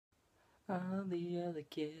All the other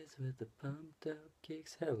kids with the pumped up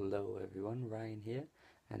kicks. Hello everyone, Ryan here,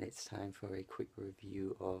 and it's time for a quick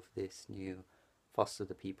review of this new Foster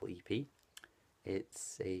the People EP.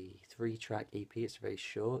 It's a 3-track EP, it's very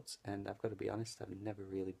short, and I've got to be honest, I've never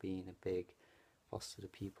really been a big Foster the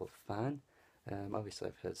People fan. Obviously,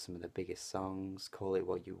 I've heard some of the biggest songs, Call It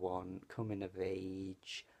What You Want, Coming of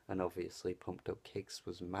Age, and obviously Pumped Up Kicks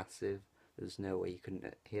was massive. There's no way you couldn't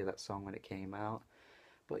hear that song when it came out.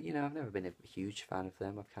 But I've never been a huge fan of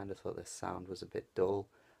them. I've kind of thought their sound was a bit dull.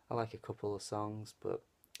 I like a couple of songs, but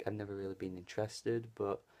I've never really been interested.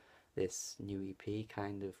 But this new EP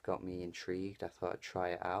kind of got me intrigued. I thought I'd try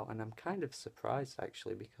it out, and I'm kind of surprised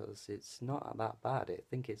actually because it's not that bad. I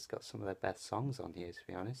think it's got some of their best songs on here, to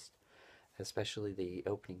be honest. Especially the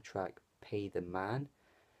opening track, Pay the Man,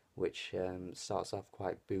 which starts off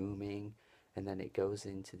quite booming, and then it goes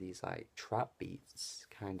into these like trap beats,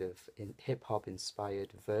 kind of in hip hop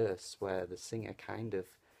inspired verse where the singer kind of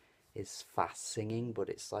is fast singing, but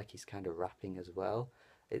it's like he's kind of rapping as well.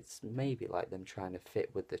 It's maybe like them trying to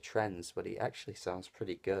fit with the trends, but it actually sounds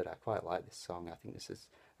pretty good. I quite like this song. I think this is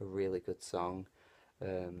a really good song.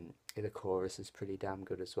 The chorus is pretty damn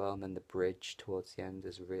good as well, and then the bridge towards the end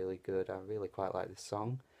is really good. I really quite like this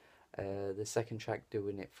song. The second track,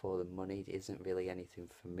 Doing It for the Money, isn't really anything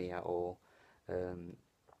for me at all. Um,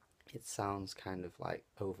 it sounds kind of like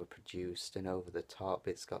overproduced and over the top.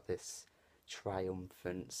 It's got this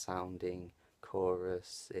triumphant sounding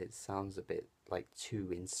chorus. It sounds a bit like too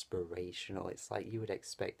inspirational. It's like you would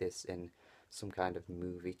expect this in some kind of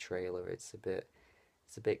movie trailer. It's a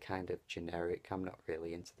bit kind of generic. I'm not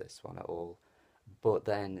really into this one at all. But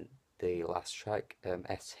then the last track,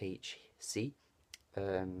 SHC,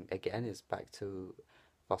 again is back to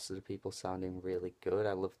Foster the People sounding really good.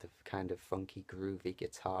 I love the kind of funky, groovy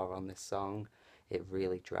guitar on this song. It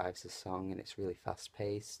really drives the song and it's really fast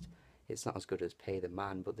paced. It's not as good as Pay the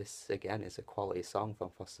Man, but this again is a quality song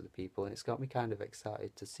from Foster the People, and it's got me kind of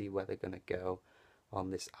excited to see where they're going to go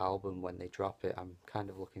on this album when they drop it. I'm kind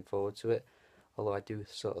of looking forward to it. Although I do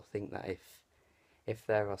sort of think that if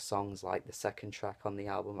there are songs like the second track on the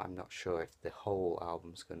album, I'm not sure if the whole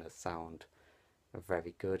album's going to sound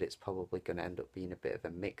very good. It's probably going to end up being a bit of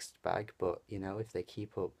a mixed bag, but if they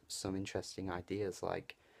keep up some interesting ideas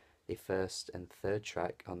like the first and third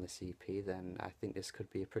track on this EP, then I think this could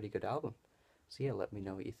be a pretty good album. So yeah, let me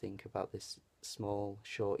know what you think about this small,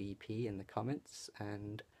 short EP in the comments,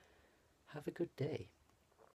 and have a good day.